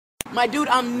My dude,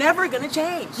 I'm never gonna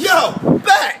change. Yo,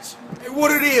 Batch! Hey,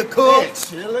 what it is,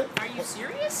 cuz? Chillin'. Are you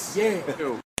serious? Yeah.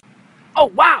 Oh,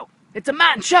 wow! It's a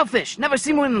man shellfish. Never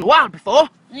seen one in the wild before.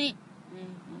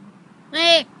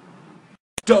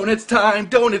 Donuts time,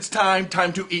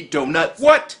 time to eat donuts.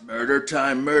 What? Murder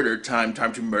time,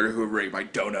 time to murder who raped my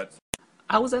donuts.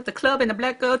 I was at the club and a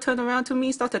black girl turned around to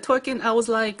me, started twerking. I was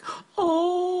like,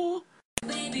 oh.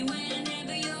 Baby,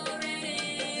 whenever you're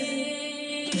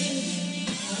ready.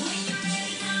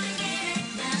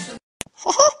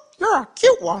 You're a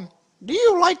cute one. Do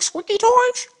you like squeaky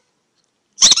toys?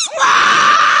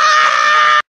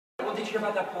 Well, did you hear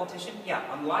about that politician? Yeah,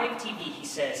 on live TV he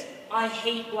says, I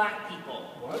hate black people.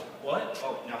 What?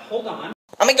 Oh, now hold on.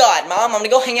 Oh my god, Mom, I'm gonna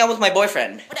go hang out with my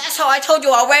boyfriend. But that's how I told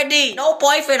you already. No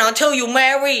boyfriend until you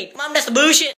married. Mom, that's the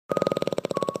bullshit.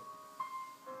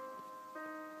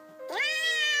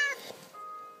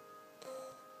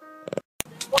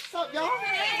 What's up, y'all?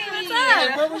 Hey, what's Hey,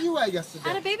 up? where were you at yesterday?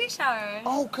 At a baby shower.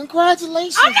 Oh,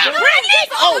 congratulations. I'm not pregnant!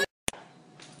 Oh,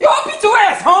 Yo, I'll beat your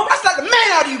ass, home. I slapped the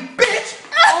man out of you, bitch.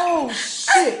 Oh,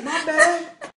 shit, my bad.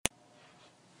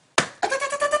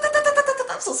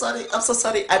 I'm so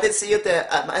sorry. I didn't see you there.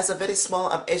 My eyes are very small.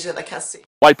 I'm Asian. I can't see.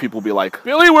 White people be like,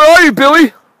 Billy, where are you,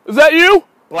 Billy? Is that you?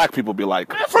 Black people be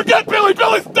like, forget Billy,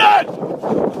 Billy's dead!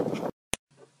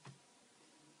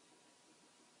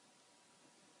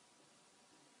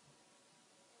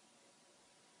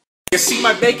 You see,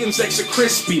 my bacon's extra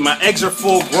crispy, my eggs are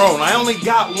full grown. I only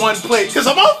got one plate, cause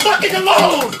I'm all fucking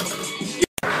alone!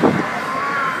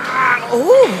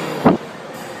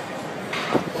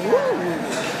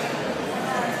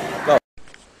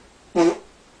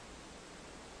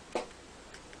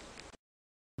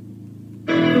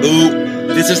 Ooh,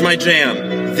 this is my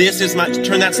jam. This is my...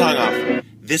 Turn that song off.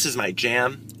 This is my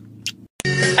jam.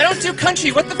 I don't do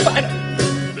country. What the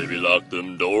fuck? Baby, lock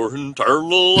them doors and turn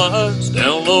the lights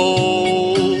down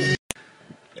low.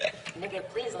 Nigga,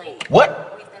 please leave.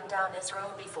 What? We've been down this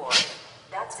road before.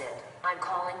 That's it. I'm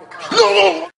calling the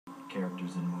cops.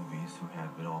 Characters in movies who have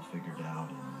it all figured out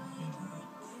and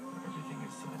everything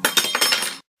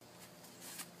is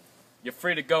You're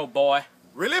free to go, boy.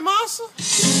 Really, Massa?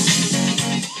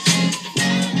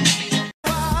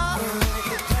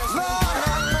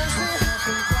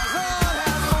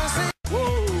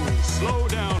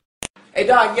 Hey,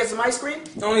 dog, you get some ice cream?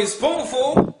 It's only a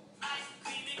spoonful.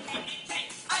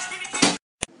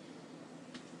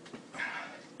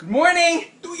 Good morning.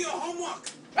 Do your homework.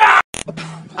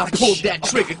 I pulled that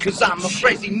trigger because I'm a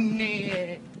crazy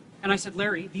nigga. And I said,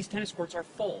 Larry, these tennis courts are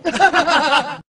full.